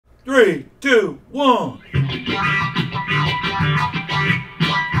Three, two, one.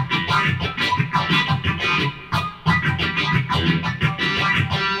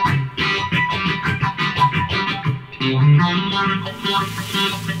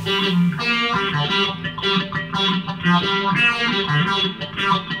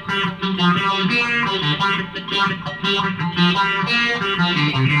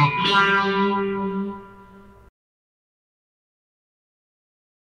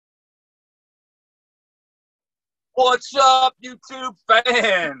 What's up, YouTube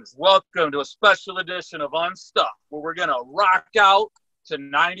fans? Welcome to a special edition of Unstuck, where we're going to rock out to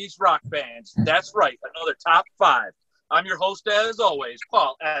 90s rock bands. That's right, another top five. I'm your host, as always,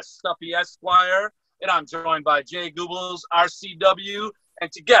 Paul S. Stuffy Esquire, and I'm joined by Jay Goobles, RCW,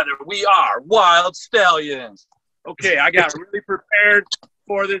 and together we are Wild Stallions. Okay, I got really prepared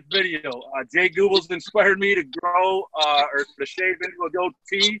for this video. Jay Goobles inspired me to grow or to shave into a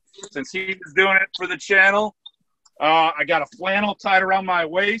goatee since he was doing it for the channel. I got a flannel tied around my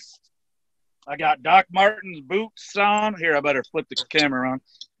waist. I got Doc Martens boots on. Here, I better flip the camera on.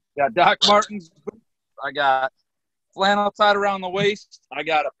 Got Doc Martens boots. I got flannel tied around the waist. I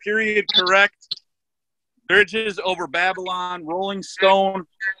got a period correct Bridges Over Babylon Rolling Stone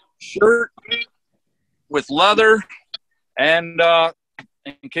shirt with leather. And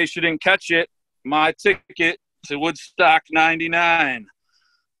in case you didn't catch it, my ticket to Woodstock 99.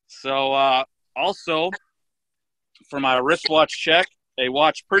 So also, for my wristwatch check, a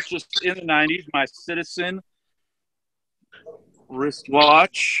watch purchased in the 90s, my Citizen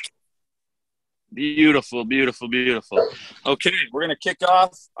wristwatch. Beautiful, beautiful, beautiful. Okay, we're going to kick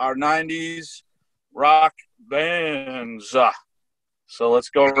off our 90s rock bands. So let's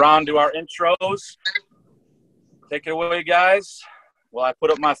go around to our intros. Take it away, guys, while I put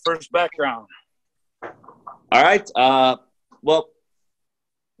up my first background. All right. Well,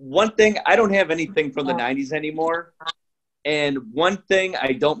 one thing, I don't have anything from the 90s anymore. And one thing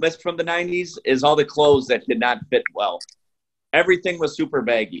I don't miss from the 90s is all the clothes that did not fit well. Everything was super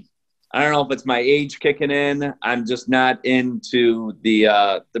baggy. I don't know if it's my age kicking in. I'm just not into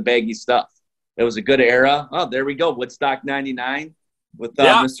the baggy stuff. It was a good era. Oh, there we go. Woodstock 99 with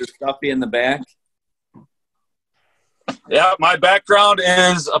Mr. Stuffy in the back. Yeah, my background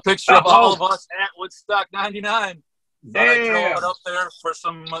is a picture of all of us at Woodstock 99. But I throw it up there for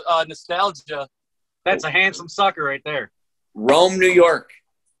some nostalgia. That's a handsome sucker right there. Rome, New York.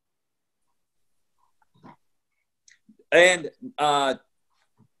 And I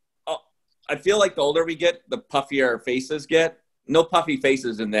feel like the older we get, the puffier our faces get. No puffy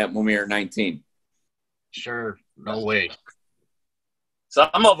faces in that when we were 19. Sure, no way.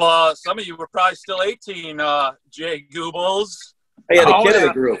 Some of you were probably still 18, Jay Goobles. Hey, the kid of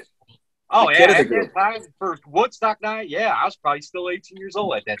the group. Oh, yeah, at that time, for Woodstock night, yeah, I was probably still 18 years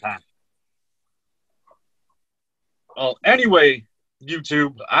old at that time. Well, anyway,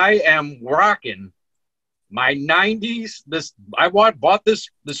 YouTube, I am rocking my 90s. I bought this.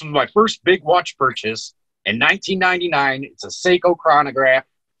 This was my first big watch purchase in 1999. It's a Seiko chronograph.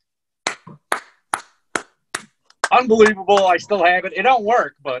 Unbelievable. I still have it. It don't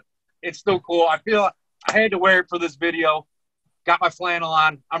work, but it's still cool. I feel I had to wear it for this video. Got my flannel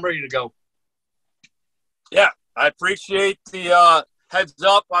on. I'm ready to go. Yeah, I appreciate the heads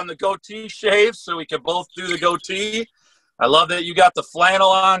up on the goatee shave so we can both do the goatee. I love that you got the flannel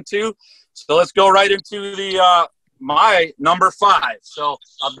on too. So let's go right into the my number 5. So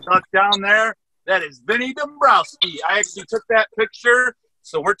I'll duck down there. That is Vinny Dombrowski. I actually took that picture.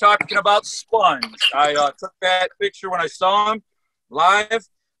 So we're talking about Sponge. I took that picture when I saw him live.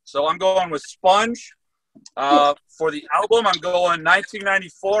 So I'm going with Sponge. For the album, I'm going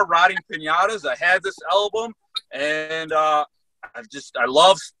 1994 Rotting Pinatas. I had this album, and I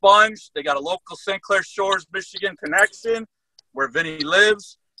love Sponge. They got a local St. Clair Shores, Michigan connection where Vinny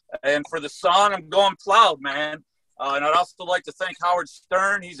lives. And for the song, I'm going Cloud, man. And I'd also like to thank Howard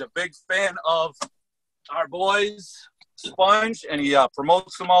Stern. He's a big fan of our boys, Sponge, and he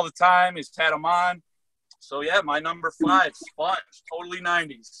promotes them all the time. He's had them on. So, yeah, my number 5, Sponge, totally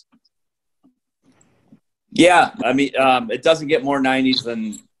 90s. Yeah, I mean, it doesn't get more 90s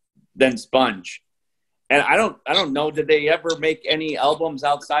than Sponge. And I don't know, did they ever make any albums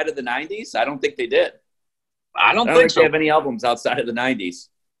outside of the 90s? I don't think they did. I don't think so. They have any albums outside of the 90s.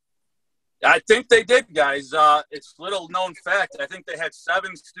 I think they did, guys. It's little known fact. I think they had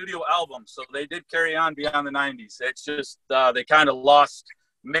 7 studio albums, so they did carry on beyond the 90s. It's just they kind of lost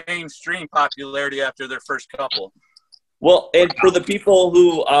mainstream popularity after their first couple. Well, and for the people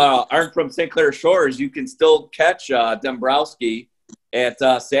who aren't from St. Clair Shores, you can still catch Dombrowski at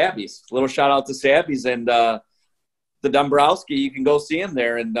Sabby's. Little shout out to Sabby's, and the Dombrowski, you can go see him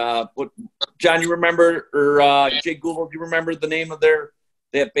there. And John, you remember, or Jay Google, do you remember the name of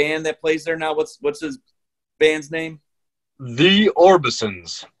that band that plays there now? What's his band's name? The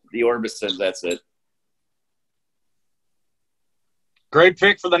Orbisons. The Orbisons, that's it. Great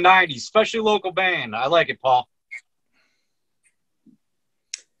pick for the 90s, especially local band. I like it, Paul.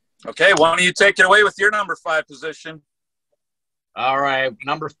 Okay, why don't you take it away with your number 5 position? All right,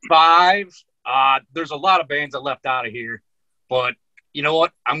 number 5. There's a lot of bands I left out of here, but you know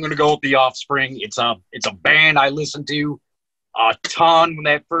what? I'm gonna go with The Offspring. It's a band I listened to a ton when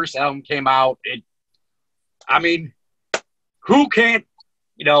that first album came out. Who can't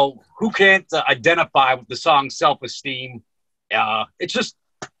identify with the song Self-Esteem? It's just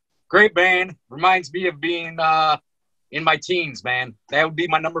great band. Reminds me of being in my teens, man. That would be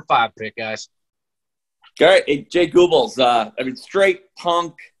my number 5 pick, guys. All right, hey, Jay Goebbels, straight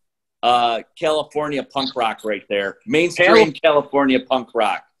punk, California punk rock right there. Mainstream California punk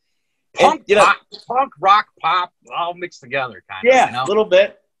rock. Punk rock, pop, all mixed together, kind of. Yeah, a little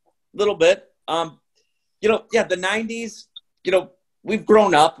bit. The 90s, we've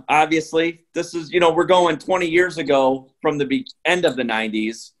grown up, obviously. This is, we're going 20 years ago from the end of the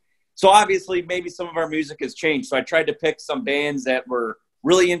 90s. So obviously maybe some of our music has changed. So I tried to pick some bands that were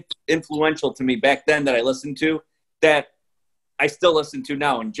really influential to me back then that I listened to that I still listen to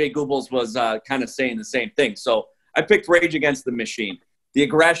now. And Jay Goebbels was kind of saying the same thing. So I picked Rage Against the Machine. The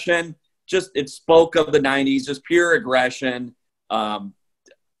aggression, it spoke of the 90s, just pure aggression. The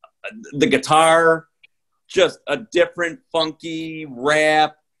guitar, just a different funky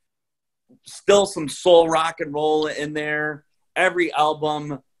rap, still some soul rock and roll in there. Every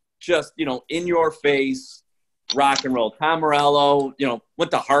album, just, in your face rock and roll. Tom Morello,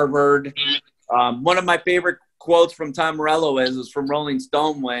 went to Harvard. One of my favorite quotes from Tom Morello is from Rolling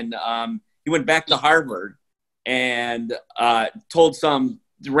Stone when he went back to Harvard and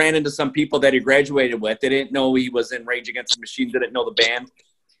ran into some people that he graduated with. They didn't know he was in Rage Against the Machine, didn't know the band.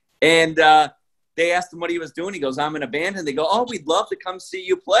 And they asked him what he was doing. He goes, I'm in a band. And they go, oh, we'd love to come see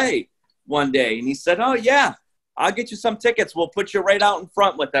you play one day. And he said, oh, yeah, I'll get you some tickets. We'll put you right out in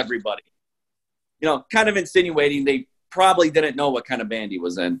front with everybody. Kind of insinuating they probably didn't know what kind of band he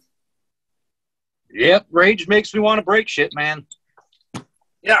was in. Yep, Rage makes me want to break shit, man.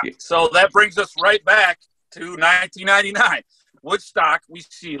 Yeah, so that brings us right back to 1999. Woodstock, we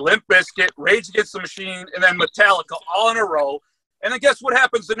see Limp Bizkit, Rage Against the Machine, and then Metallica all in a row. And then guess what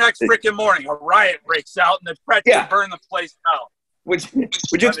happens the next freaking morning? A riot breaks out, and the Predators burn the place down. Would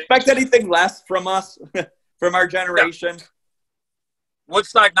you expect anything less from us, from our generation? Yeah.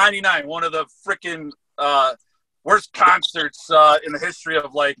 Woodstock 99, one of the freaking worst concerts in the history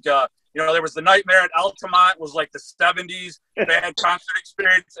of, there was the Nightmare at Altamont, was like the 70s bad concert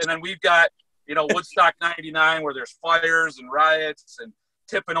experience. And then we've got, Woodstock 99, where there's fires and riots and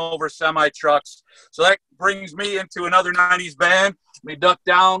tipping over semi-trucks. So that brings me into another 90s band. We duck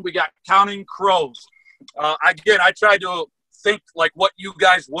down. We got Counting Crows. Again, I tried to think like what you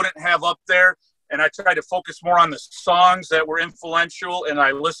guys wouldn't have up there, and I tried to focus more on the songs that were influential and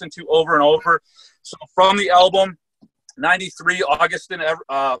I listened to over and over. So from the album 93, August and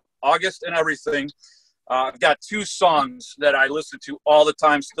Everything, I've got 2 songs that I listen to all the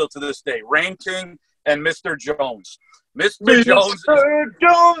time still to this day, Rain King and Mr. Jones. Mr.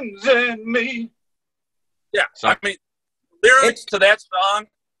 Jones and me. Yeah, sorry. I mean, lyrics to that song,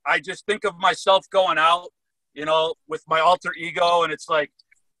 I just think of myself going out, with my alter ego, and it's like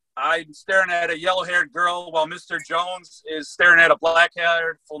I'm staring at a yellow-haired girl while Mr. Jones is staring at a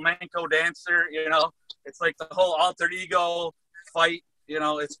black-haired flamenco dancer, It's like the whole alter ego fight,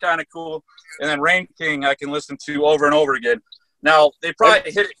 it's kind of cool. And then Rain King I can listen to over and over again. Now, they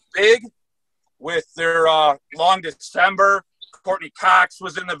probably hit it big with their Long December. Courtney Cox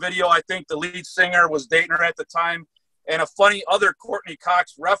was in the video. I think the lead singer was dating her at the time. And a funny other Courtney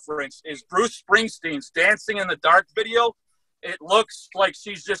Cox reference is Bruce Springsteen's Dancing in the Dark video. It looks like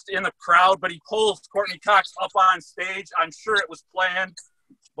she's just in the crowd, but he pulls Courtney Cox up on stage. I'm sure it was planned,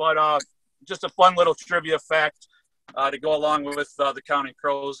 but just a fun little trivia fact to go along with the Counting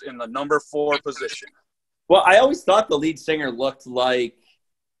Crows in the number 4 position. Well, I always thought the lead singer looked like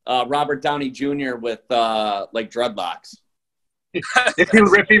Robert Downey Jr. with dreadlocks.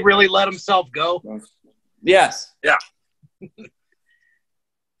 If he really let himself go. Yes. Yeah.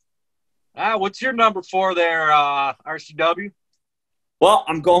 What's your number 4 there, RCW? Well,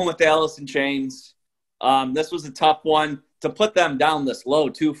 I'm going with Alice in Chains. This was a tough one to put them down this low,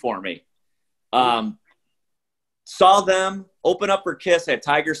 too, for me. Saw them open up for Kiss at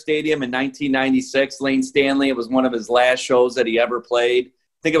Tiger Stadium in 1996. Lane Stanley, it was one of his last shows that he ever played.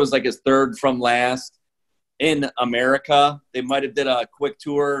 I think it was like his 3rd from last. in America. They might have did a quick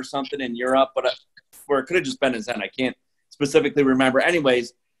tour or something in Europe, but or it could have just been in Zen. I can't specifically remember.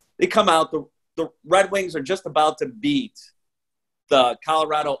 Anyways, they come out. The Red Wings are just about to beat the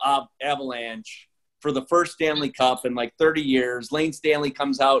Colorado Avalanche for the first Stanley Cup in like 30 years. Lane Stanley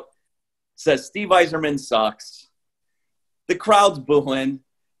comes out, says Steve Yzerman sucks. The crowd's booing.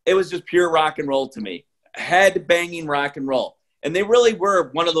 It was just pure rock and roll to me. Head-banging rock and roll. And they really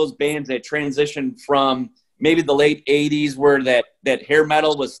were one of those bands that transitioned from maybe the late 80s where that hair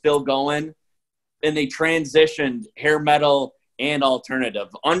metal was still going, and they transitioned hair metal and alternative.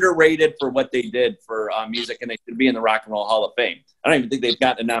 Underrated for what they did for music, and they should be in the Rock and Roll Hall of Fame. I don't even think they've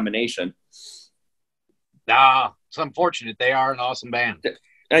gotten a nomination. Nah, it's unfortunate. They are an awesome band.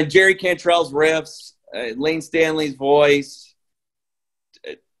 And Jerry Cantrell's riffs, Lane Stanley's voice.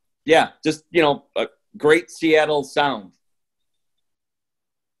 Yeah, just, a great Seattle sound.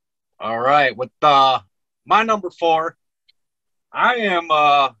 All right. With my number 4, I am,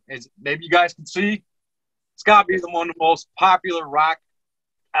 as maybe you guys can see, it's got to be one of the most popular rock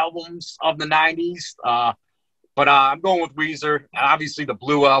albums of the 90s. But I'm going with Weezer. Obviously, the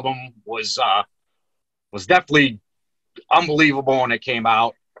Blue Album was definitely unbelievable when it came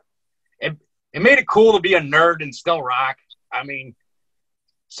out. It made it cool to be a nerd and still rock. I mean,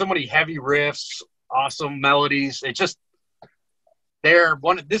 so many heavy riffs, awesome melodies. It just they're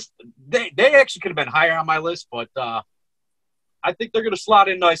one of this. They actually could have been higher on my list, but I think they're going to slot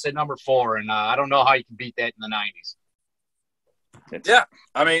in nice at number 4, and I don't know how you can beat that in the 90s. Yeah,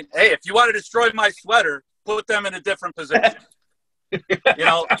 I mean, hey, if you want to destroy my sweater, put them in a different position.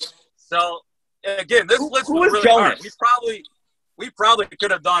 So again, this list was really hard. We probably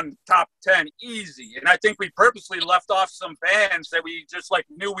could have done top 10 easy, and I think we purposely left off some bands that we just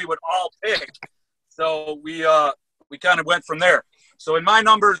knew we would all pick. So we kind of went from there. So in my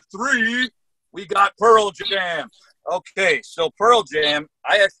number 3, we got Pearl Jam. Okay, so Pearl Jam,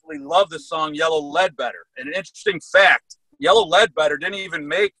 I actually love the song Yellow Ledbetter. And an interesting fact, Yellow Ledbetter didn't even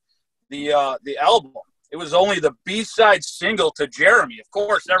make the album. It was only the B-side single to Jeremy. Of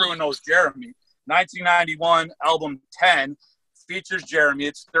course, everyone knows Jeremy. 1991, album 10, features Jeremy.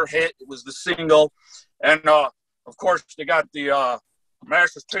 It's their hit. It was the single. And, of course, they got the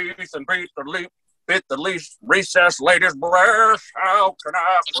mash his teeth and bit the least recess lady's breast. How can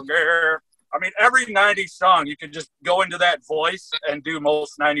I forget? I mean, every 90s song, you could just go into that voice and do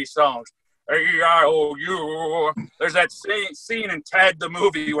most 90s songs. A-I-O-U. There's that scene in Ted the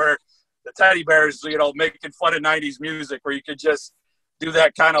movie where the teddy bears, making fun of 90s music, where you could just do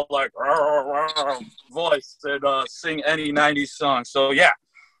that kind of voice and sing any 90s song. So, yeah,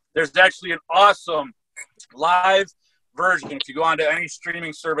 there's actually an awesome live version. If you go onto any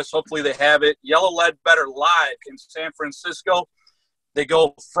streaming service, hopefully they have it. Yellow Ledbetter live in San Francisco. They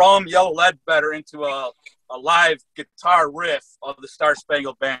go from Yellow Ledbetter into a live guitar riff of the Star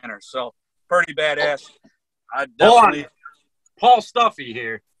Spangled Banner. So pretty badass. I definitely. Paul Stuffy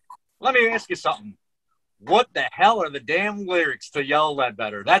here. Let me ask you something. What the hell are the damn lyrics to Yellow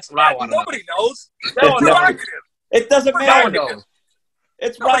Ledbetter? That's what I want to know. Nobody knows. No, it doesn't matter. No one knows.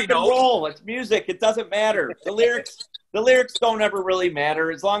 It's rock and roll. It's music. It doesn't matter. The lyrics don't ever really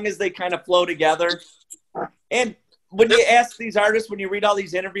matter as long as they kind of flow together. And when you ask these artists, when you read all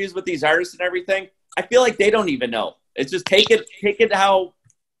these interviews with these artists and everything, I feel like they don't even know. It's just take it how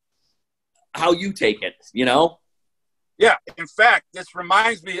you take it, Yeah. In fact, this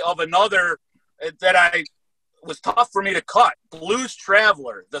reminds me of another that was tough for me to cut. Blues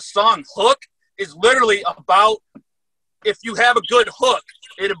Traveler. The song Hook is literally about if you have a good hook,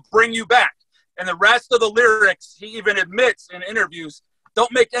 it'll bring you back. And the rest of the lyrics, he even admits in interviews,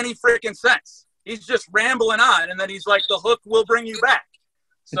 don't make any freaking sense. He's just rambling on, and then he's like, the hook will bring you back.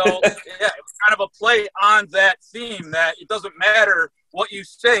 So, yeah, it's kind of a play on that theme that it doesn't matter what you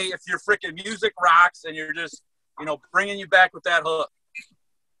say if your freaking music rocks and you're just, bringing you back with that hook.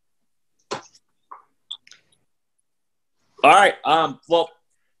 All right. Well,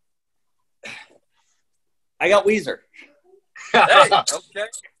 I got Weezer. Hey,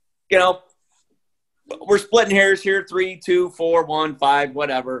 okay. We're splitting hairs here, 3, 2, 4, 1, 5,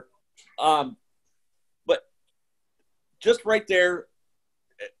 whatever. But just right there,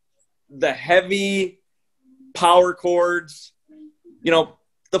 the heavy power chords,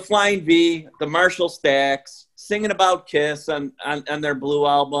 the Flying V, the Marshall Stacks, singing about Kiss on their Blue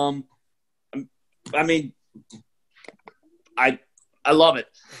album. I mean, I love it.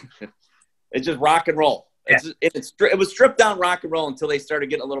 It's just rock and roll. Yeah. It was stripped down rock and roll until they started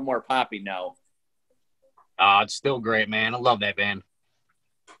getting a little more poppy now. It's still great, man. I love that band.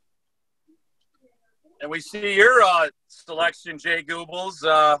 And we see your selection, Jay Goobles.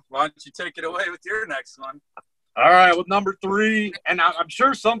 Why don't you take it away with your next one? All right, with number 3, and I'm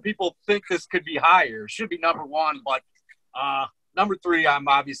sure some people think this could be higher. It should be number 1, but number 3, I'm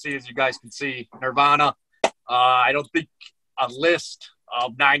obviously, as you guys can see, Nirvana. I don't think a list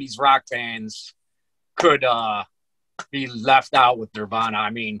of 90s rock bands could be left out with Nirvana. I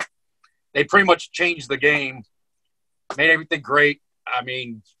mean, they pretty much changed the game, made everything great. I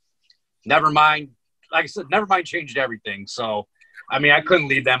mean, Nevermind, like I said, Nevermind changed everything. So, I mean, I couldn't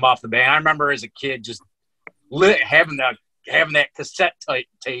leave them off the band. I remember as a kid just having that cassette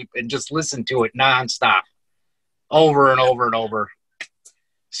tape and just listen to it nonstop, over and over and over.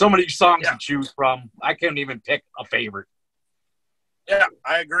 So many songs to choose from. I couldn't even pick a favorite. Yeah,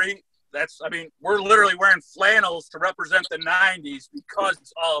 I agree. We're literally wearing flannels to represent the 90s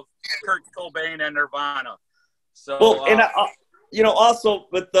because of Kurt Cobain and Nirvana. So, well, and also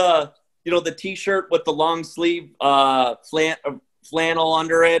with the T-shirt with the long sleeve flannel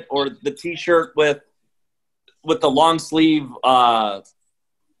under it, or the T-shirt with the long sleeve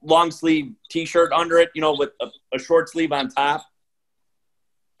T-shirt under it, with a short sleeve on top.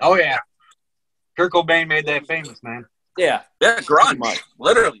 Oh yeah, Kurt Cobain made that famous, man. Yeah, grunge,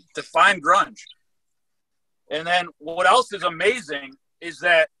 literally define grunge. And then what else is amazing is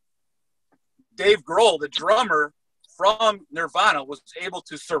that Dave Grohl, the drummer from Nirvana, was able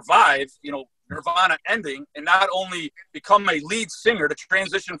to survive, Nirvana ending, and not only become a lead singer, to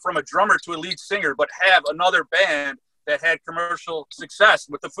transition from a drummer to a lead singer, but have another band that had commercial success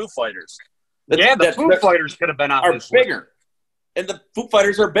with the Foo Fighters. The Foo Fighters could have been on this bigger. list. And the Foo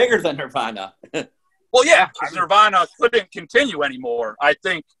Fighters are bigger than Nirvana. Well, yeah, because Nirvana couldn't continue anymore. I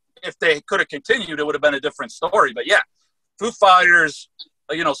think if they could have continued, it would have been a different story. But yeah, Foo Fighters,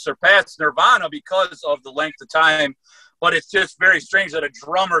 surpassed Nirvana because of the length of time. But it's just very strange that a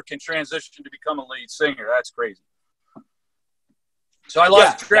drummer can transition to become a lead singer. That's crazy. So I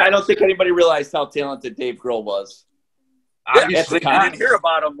lost track. I don't think anybody realized how talented Dave Grohl was. Obviously, I didn't hear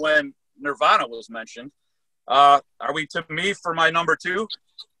about him when Nirvana was mentioned. Are we to me for my number 2?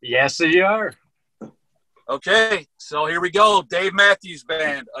 Yes, you are. Okay, so here we go. Dave Matthews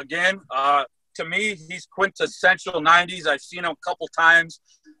Band. Again, to me, he's quintessential 90s. I've seen him a couple times.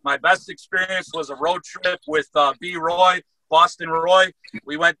 My best experience was a road trip with B. Roy, Boston Roy.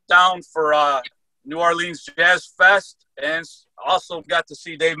 We went down for New Orleans Jazz Fest and also got to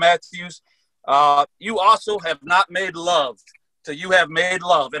see Dave Matthews. You also have not made love till you have made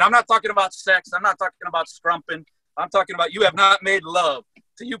love. And I'm not talking about sex. I'm not talking about scrumping. I'm talking about you have not made love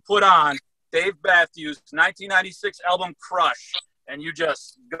till you put on Dave Matthews' 1996 album Crush, and you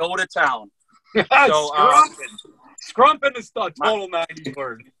just go to town. So, scrumping is a total 90s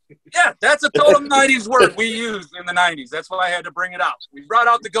word. Yeah, that's a total 90s word we used in the 90s. That's why I had to bring it out. We brought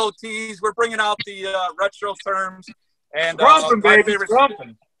out the goatees. We're bringing out the retro terms. And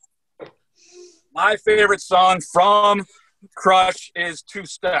my favorite song from Crush is Two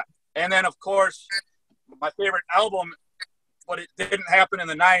Step. And then, of course, my favorite album, but it didn't happen in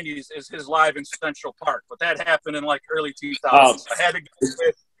the 90s, is his Live in Central Park. But that happened in early 2000s. I had to go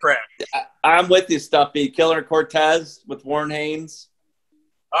with Crash. I'm with you, Stuffy. Killer Cortez with Warren Haynes.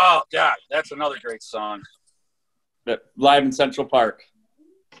 Oh, God, that's another great song. Live in Central Park.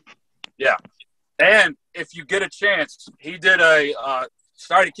 Yeah. And if you get a chance, he did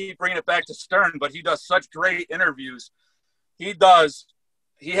sorry to keep bringing it back to Stern, but he does such great interviews. He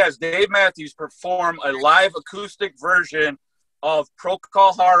has Dave Matthews perform a live acoustic version of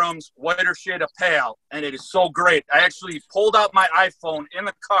Procol Harum's Whiter Shade of Pale, and it is so great. I actually pulled out my iPhone in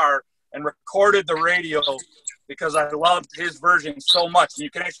the car and recorded the radio because I loved his version so much. And you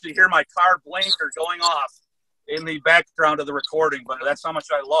can actually hear my car blinker going off in the background of the recording, but that's how much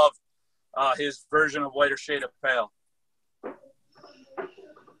I love his version of Whiter Shade of Pale.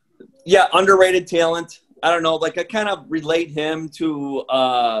 Yeah, underrated talent. I don't know, I kind of relate him to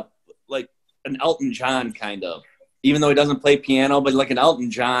an Elton John kind of. Even though he doesn't play piano, but like an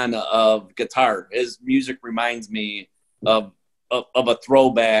Elton John of guitar. His music reminds me of a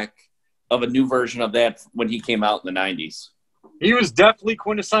throwback of a new version of that when he came out in the 90s. He was definitely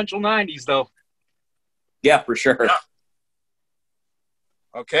quintessential 90s, though. Yeah, for sure. Yeah.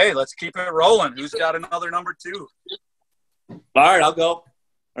 Okay, let's keep it rolling. Who's got another number 2? All right, I'll go.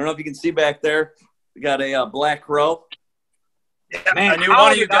 I don't know if you can see back there. We got a Black Crow. Yeah, man, I knew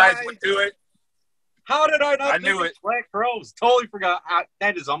one of you guys would do it. How did I not? I knew it. Black Crows. Totally forgot.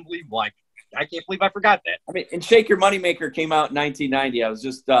 That is unbelievable. I can't believe I forgot that. I mean, and Shake Your Moneymaker came out in 1990. I was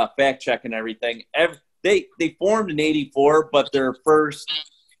just fact checking everything. They formed in '84, but their first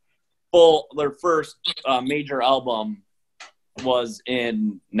major album was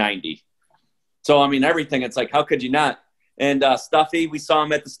in '90. So, I mean, everything. It's like, how could you not? And Stuffy, we saw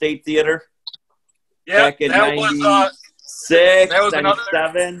him at the State Theater back in that 96, was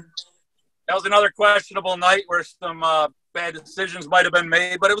 97. That was another questionable night where some bad decisions might have been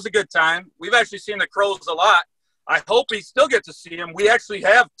made, but it was a good time. We've actually seen the Crows a lot. I hope we still get to see them. We actually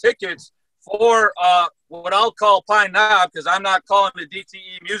have tickets for what I'll call Pine Knob, because I'm not calling it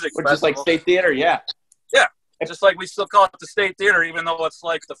DTE Music Festival. Just like State Theater, yeah. Yeah, just like we still call it the State Theater, even though it's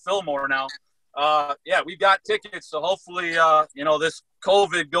like the Fillmore now. Yeah, we've got tickets, so hopefully, this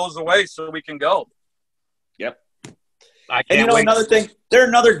COVID goes away so we can go. Yep. I can't and, wait. another thing, they're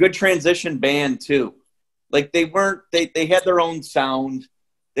another good transition band, too. Like, they had their own sound.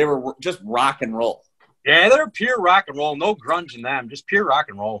 They were just rock and roll. Yeah, they're pure rock and roll. No grunge in them. Just pure rock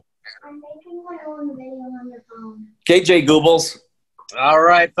and roll. I'm making my own video on your phone. KJ Goobles. All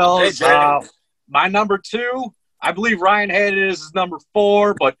right, fellas. Hey, my number 2, I believe Ryan had it as his number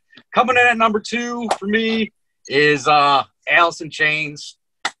 4, but coming in at number 2 for me is Alice in Chains.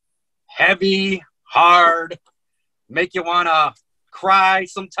 Heavy, hard, make you want to cry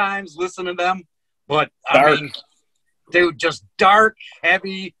sometimes, listen to them. But, I mean, dude, just dark,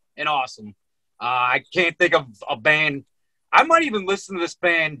 heavy, and awesome. I can't think of a band. I might even listen to this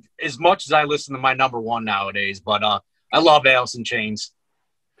band as much as I listen to my number 1 nowadays, but I love Alice in Chains.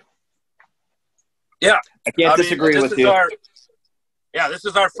 Yeah. I can't disagree with you. This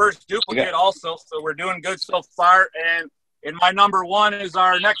is our first duplicate also, so we're doing good so far. And in my number 1 is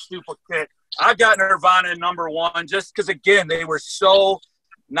our next duplicate. I've got Nirvana in number 1 just because, again, they were so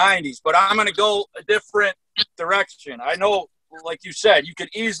 90s. But I'm going to go a different direction. I know, like you said, you could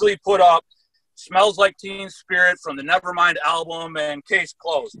easily put up Smells Like Teen Spirit from the Nevermind album and Case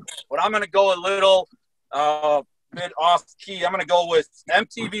Closed. But I'm going to go a little bit off key. I'm going to go with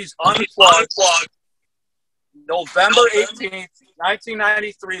MTV's Unplugged, November 18th,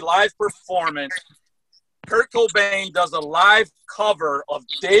 1993 live performance. Kurt Cobain does a live cover of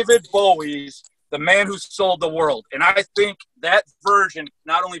David Bowie's The Man Who Sold the World. And I think that version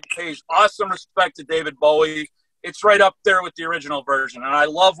not only pays awesome respect to David Bowie, it's right up there with the original version. And I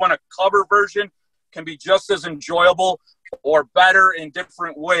love when a cover version can be just as enjoyable or better in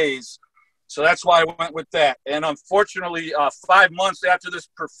different ways. So that's why I went with that. And unfortunately, 5 months after this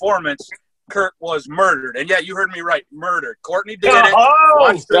performance, Kurt was murdered. And yeah, you heard me right, murdered. Courtney did it.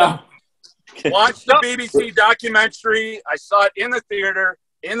 Watch the BBC documentary. I saw it in the theater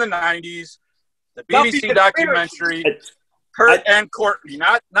in the 90s. The BBC documentary. Kurt and Courtney,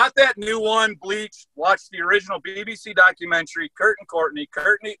 not that new one, Bleach. Watch the original BBC documentary. Kurt and Courtney.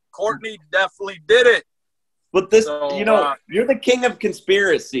 Courtney definitely did it. But this, you're the king of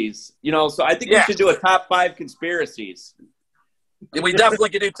conspiracies, so I think we should do a top 5 conspiracies. We definitely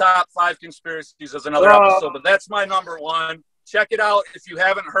could do top 5 conspiracies as another episode, but that's my number 1. Check it out if you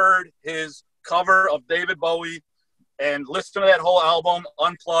haven't heard his cover of David Bowie, and listen to that whole album,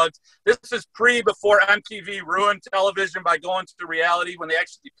 Unplugged. This is before MTV ruined television by going to reality, when they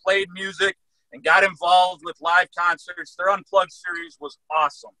actually played music and got involved with live concerts. Their Unplugged series was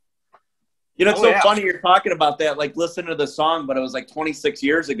awesome. It's funny you're talking about that, like listening to the song, but it was like 26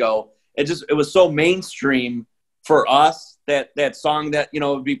 years ago. It was so mainstream for us that song that,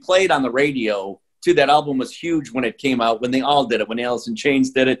 would be played on the radio too. That album was huge when it came out, when they all did it, when Alice in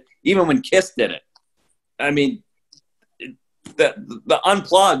Chains did it, even when Kiss did it. I mean, the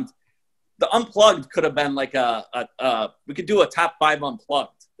unplugged could have been like we could do a top 5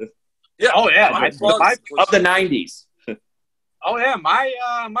 unplugged. Yeah. Oh yeah. Of the 90s. Oh yeah.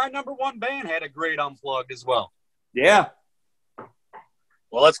 My number 1 band had a great unplugged as well. Yeah.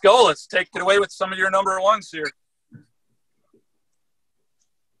 Well, let's go. Let's take it away with some of your number 1s here.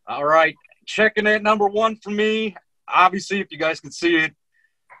 All right. Checking at number 1 for me. Obviously, if you guys can see it,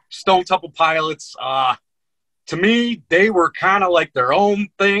 Stone Temple Pilots. To me, they were kind of like their own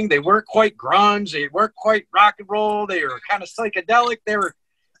thing. They weren't quite grunge. They weren't quite rock and roll. They were kind of psychedelic.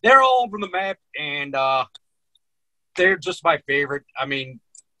 They're all over the map, and they're just my favorite. I mean,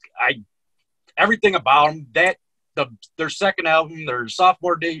 everything about them. Their second album, their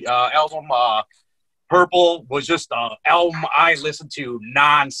sophomore album, Purple, was just an album I listened to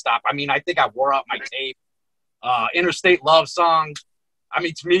nonstop. I mean, I think I wore out my tape. Interstate Love Song, I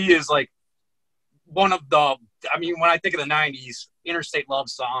mean, to me is like one of the. I mean, when I think of the 90s, Interstate Love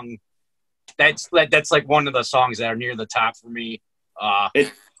Song, that's like one of the songs that are near the top for me.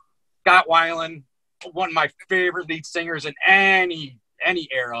 Scott Weiland, one of my favorite lead singers in any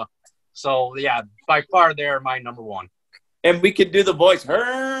era. So, yeah, by far they're my number 1. And we could do the voice,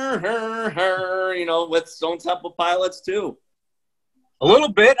 with Stone Temple Pilots, too. A little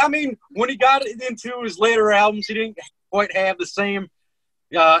bit. I mean, when he got into his later albums, he didn't quite have the same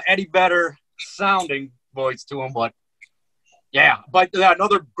Eddie Vedder sounding voice to them, but yeah. But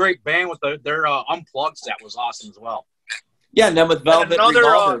another great band with their unplugged set was awesome as well. Yeah, and then with Velvet another,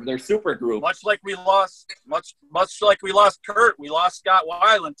 Revolver, their super group. Much like we lost Kurt, we lost Scott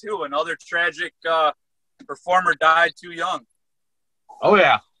Weiland too. Another tragic performer died too young. Oh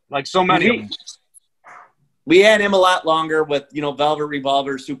yeah, like so many of them. We had him a lot longer with, Velvet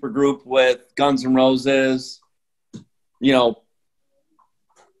Revolver super group with Guns N' Roses.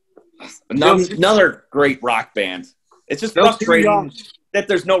 Another great rock band. It's just frustrating that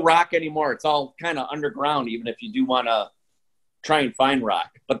there's no rock anymore. It's all kind of underground, even if you do want to try and find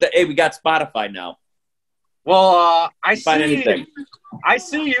rock. But hey, we got Spotify now. Well, I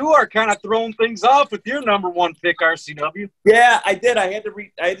see you are kind of throwing things off with your number one pick, RCW. Yeah, I did. I had to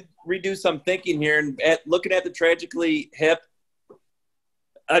redo some thinking here, and looking at the Tragically Hip,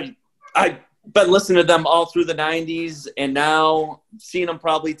 I've been listening to them all through the 90s, and now seen them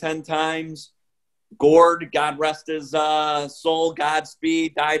probably 10 times. Gord, God rest his soul,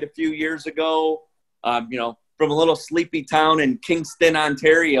 Godspeed, died a few years ago. From a little sleepy town in Kingston,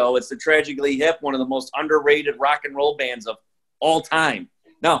 Ontario. It's the Tragically Hip, one of the most underrated rock and roll bands of all time.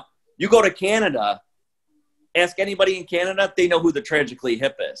 Now, you go to Canada, ask anybody in Canada, they know who the Tragically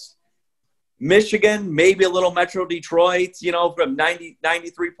Hip is. Michigan, maybe a little Metro Detroit, from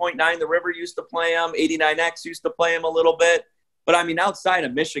 93.9, The River used to play them. 89X used to play them a little bit. But, outside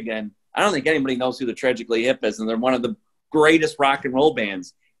of Michigan, I don't think anybody knows who the Tragically Hip is, and they're one of the greatest rock and roll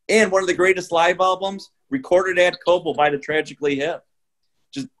bands. And one of the greatest live albums, recorded at Cobo by the Tragically Hip.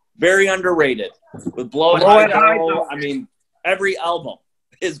 Just very underrated. With Blow It High. Every album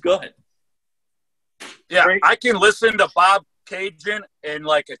is good. Yeah, I can listen to Bob Cajun and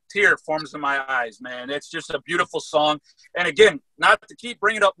like a tear forms in my eyes, man. It's just a beautiful song. And again, not to keep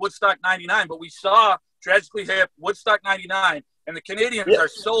bringing up Woodstock 99, but we saw Tragically Hip, Woodstock 99, and the Canadians are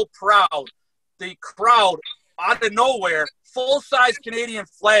so proud. The crowd, out of nowhere, full-size Canadian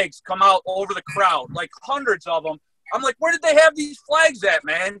flags come out over the crowd, like hundreds of them. I'm like, where did they have these flags at,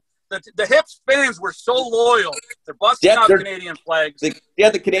 man? The Hips fans were so loyal. They're busting out Canadian flags.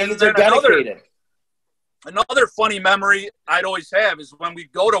 The Canadians are dedicated. Another funny memory I'd always have is when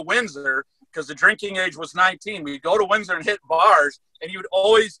we'd go to Windsor, because the drinking age was 19, we'd go to Windsor and hit bars, and you would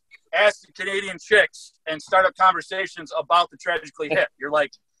always ask the Canadian chicks and start up conversations about the Tragically Hip.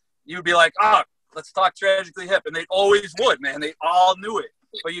 You'd be like, let's talk Tragically Hip. And they always would, man. They all knew it.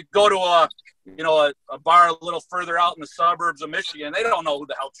 But you go to a bar a little further out in the suburbs of Michigan, they don't know who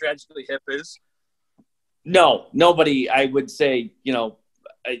the hell Tragically Hip is. No, nobody, I would say,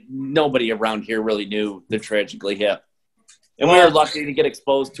 nobody around here really knew the Tragically Hip. And we were lucky to get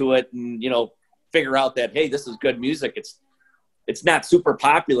exposed to it and, figure out that, hey, this is good music. It's not super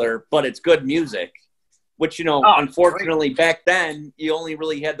popular, but it's good music. Which, unfortunately, back then, you only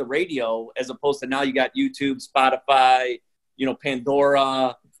really had the radio as opposed to now you got YouTube, Spotify,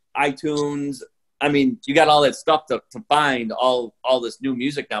 Pandora, iTunes. You got all that stuff to find all this new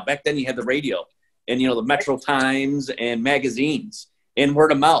music now. Back then, you had the radio and, the Metro Times and magazines and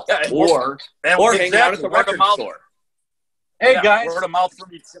word of mouth or hang out at the record store. Hey, guys. Word of mouth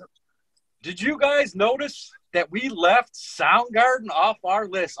from each other. Did you guys notice that we left Soundgarden off our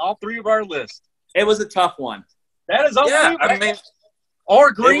list, all three of our lists? It was a tough one. That is unbelievable. Yeah,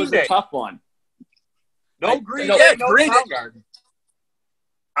 or Green Day. It was a tough one. No Green Day, no Soundgarden.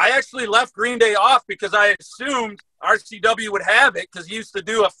 I actually left Green Day off because I assumed RCW would have it because he used to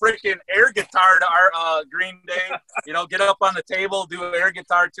do a freaking air guitar to our Green Day. Get up on the table, do an air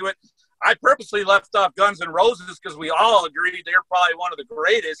guitar to it. I purposely left off Guns N' Roses because we all agreed they're probably one of the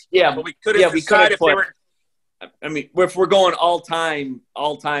greatest. Yeah, but we couldn't decide if they were. If we're going all-time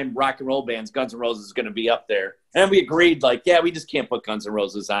rock and roll bands, Guns N' Roses is going to be up there. And we agreed, we just can't put Guns N'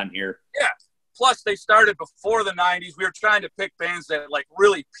 Roses on here. Yeah. Plus, they started before the 90s. We were trying to pick bands that,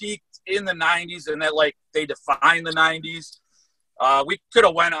 really peaked in the 90s and that, they defined the 90s. We could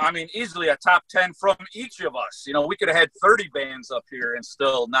have went, easily a top 10 from each of us. We could have had 30 bands up here and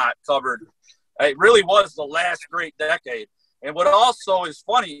still not covered. It really was the last great decade. And what also is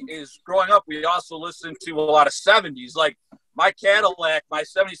funny is growing up, we also listened to a lot of 70s. Like my Cadillac, my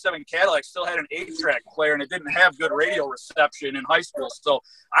 77 Cadillac still had an 8-track player, and it didn't have good radio reception in high school. So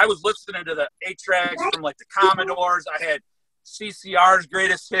I was listening to the 8-tracks from the Commodores. I had CCR's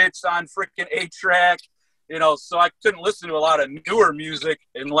greatest hits on freaking 8-track. So I couldn't listen to a lot of newer music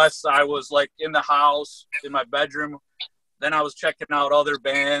unless I was in the house, in my bedroom. Then I was checking out other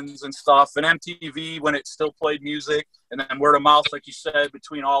bands and stuff, and MTV when it still played music, and then word of mouth, like you said,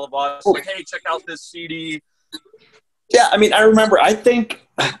 between all of us. Hey, check out this CD. Yeah, I remember, I think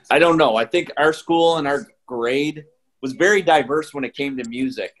our school and our grade was very diverse when it came to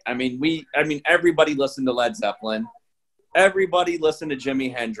music. I mean, everybody listened to Led Zeppelin. Everybody listened to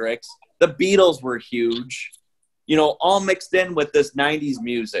Jimi Hendrix. The Beatles were huge, you know, all mixed in with this 90s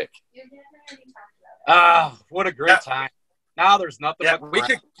music. Ah, what a great time. Now there's nothing but we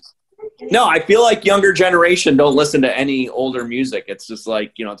could. No, I feel like younger generation don't listen to any older music. It's just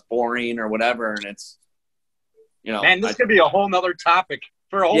like, you know, it's boring or whatever. And it's, you know. Man, this could be a whole nother topic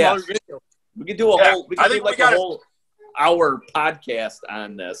for a whole other video. We could do a whole hour podcast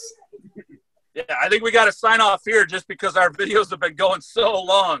on this. Yeah, I think we got to sign off here just because our videos have been going so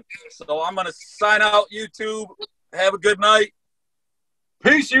long. So I'm going to sign out, YouTube. Have a good night.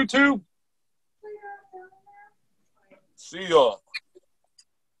 Peace, YouTube. See ya.